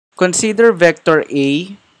Consider vector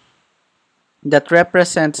A that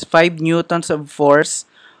represents 5 newtons of force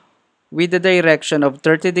with a direction of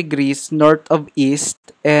 30 degrees north of east,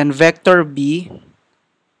 and vector B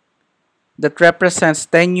that represents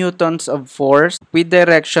 10 newtons of force with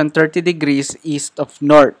direction 30 degrees east of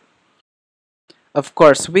north. Of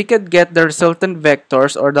course, we could get the resultant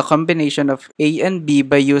vectors or the combination of A and B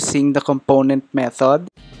by using the component method.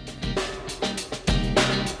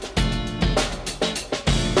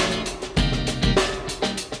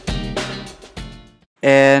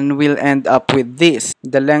 And we'll end up with this.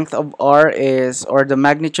 The length of R is, or the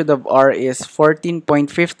magnitude of R is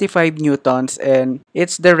 14.55 newtons, and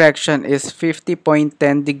its direction is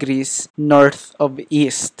 50.10 degrees north of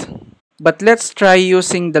east. But let's try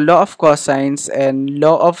using the law of cosines and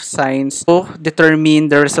law of sines to determine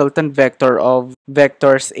the resultant vector of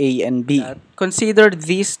vectors A and B. Consider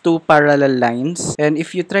these two parallel lines, and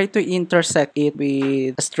if you try to intersect it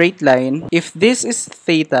with a straight line, if this is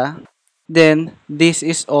theta, then this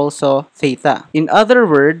is also theta. In other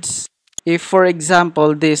words, if for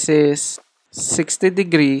example this is 60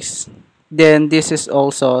 degrees, then this is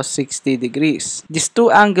also 60 degrees. These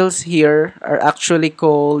two angles here are actually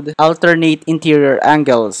called alternate interior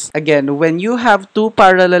angles. Again, when you have two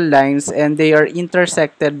parallel lines and they are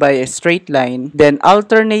intersected by a straight line, then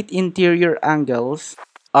alternate interior angles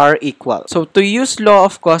are equal. So to use law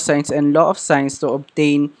of cosines and law of sines to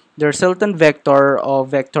obtain the resultant vector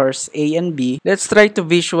of vectors A and B, let's try to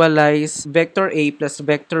visualize vector A plus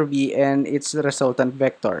vector B and its resultant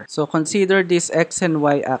vector. So consider this x and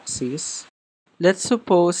y axis. Let's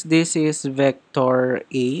suppose this is vector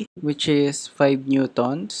A, which is 5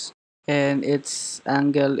 newtons, and its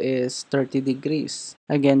angle is 30 degrees.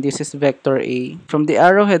 Again, this is vector A. From the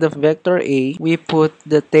arrowhead of vector A, we put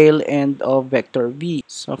the tail end of vector B.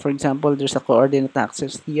 So for example, there's a coordinate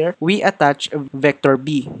axis here. We attach a vector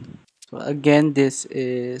B. So again, this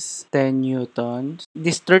is 10 newtons.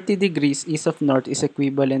 This 30 degrees east of north is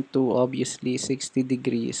equivalent to obviously 60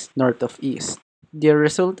 degrees north of east. The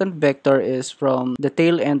resultant vector is from the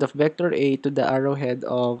tail end of vector A to the arrowhead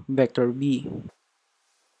of vector B.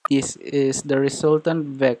 This is the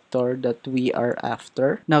resultant vector that we are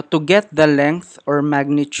after. Now, to get the length or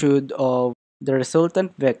magnitude of the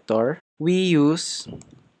resultant vector, we use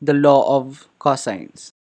the law of cosines.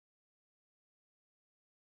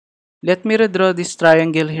 Let me redraw this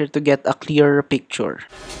triangle here to get a clearer picture.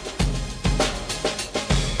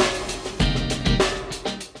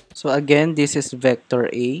 So again, this is vector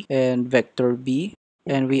A and vector B,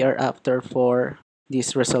 and we are after for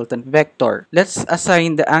this resultant vector. Let's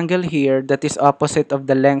assign the angle here that is opposite of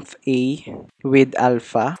the length A with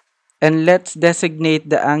alpha. And let's designate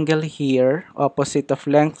the angle here opposite of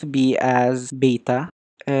length B as beta.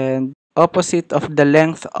 And opposite of the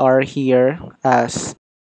length R here as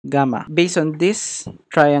gamma. Based on this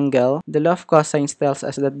triangle, the law of cosines tells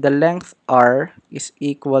us that the length R is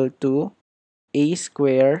equal to A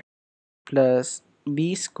squared plus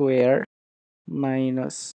B squared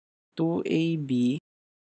minus 2AB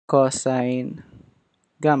cosine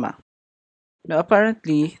gamma. Now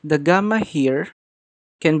apparently, the gamma here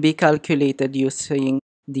can be calculated using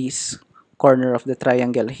this corner of the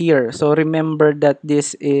triangle here. So remember that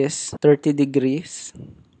this is 30 degrees.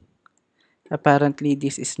 Apparently,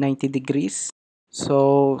 this is 90 degrees.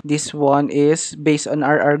 So this one is based on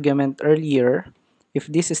our argument earlier. If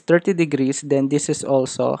this is 30 degrees, then this is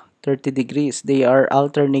also 30 degrees. They are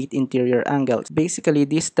alternate interior angles. Basically,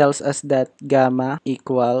 this tells us that gamma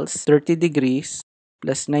equals 30 degrees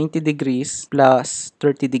plus 90 degrees plus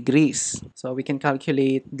 30 degrees. So we can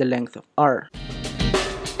calculate the length of R.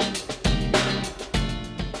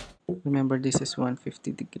 Remember, this is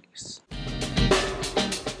 150 degrees.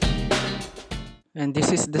 And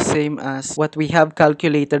this is the same as what we have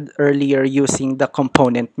calculated earlier using the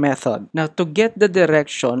component method. Now, to get the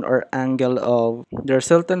direction or angle of the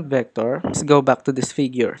resultant vector, let's go back to this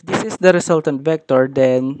figure. This is the resultant vector,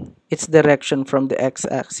 then its direction from the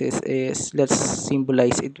x-axis is, let's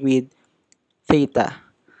symbolize it with theta.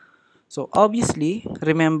 So obviously,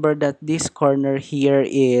 remember that this corner here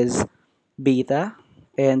is beta,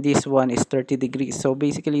 and this one is 30 degrees. So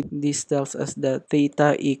basically, this tells us that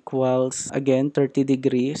theta equals, again, 30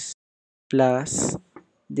 degrees plus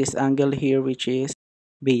this angle here, which is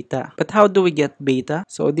beta. But how do we get beta?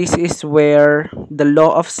 So this is where the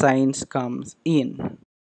law of sines comes in.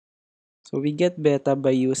 So we get beta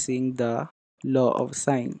by using the law of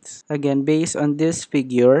sines. Again, based on this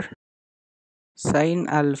figure, sine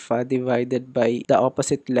alpha divided by the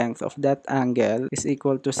opposite length of that angle is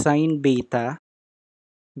equal to sine beta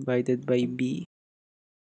divided by B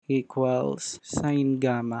equals sine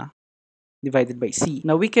gamma divided by c.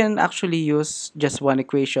 Now we can actually use just one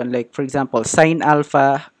equation, like for example, sine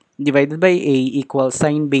alpha divided by a equals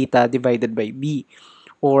sine beta divided by b,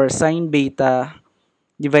 or sine beta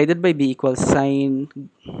divided by b equals sine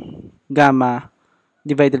gamma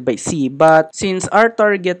divided by c. But since our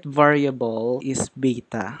target variable is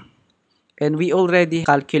beta, and we already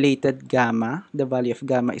calculated gamma, the value of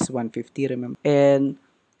gamma is 150, remember? And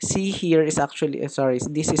c here is actually, sorry,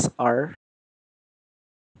 this is r.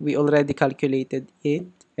 We already calculated it,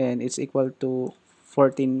 and it's equal to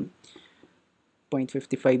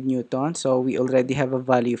 14.55 newtons. So we already have a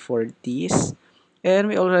value for this. And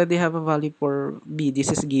we already have a value for b. This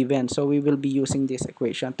is given. So we will be using this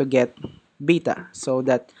equation to get beta. So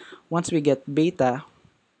that once we get beta,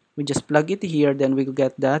 we just plug it here, then we'll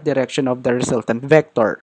get the direction of the resultant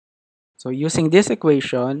vector. So using this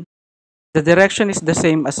equation, the direction is the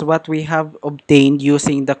same as what we have obtained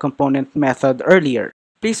using the component method earlier.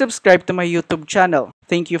 Please subscribe to my YouTube channel.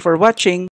 Thank you for watching.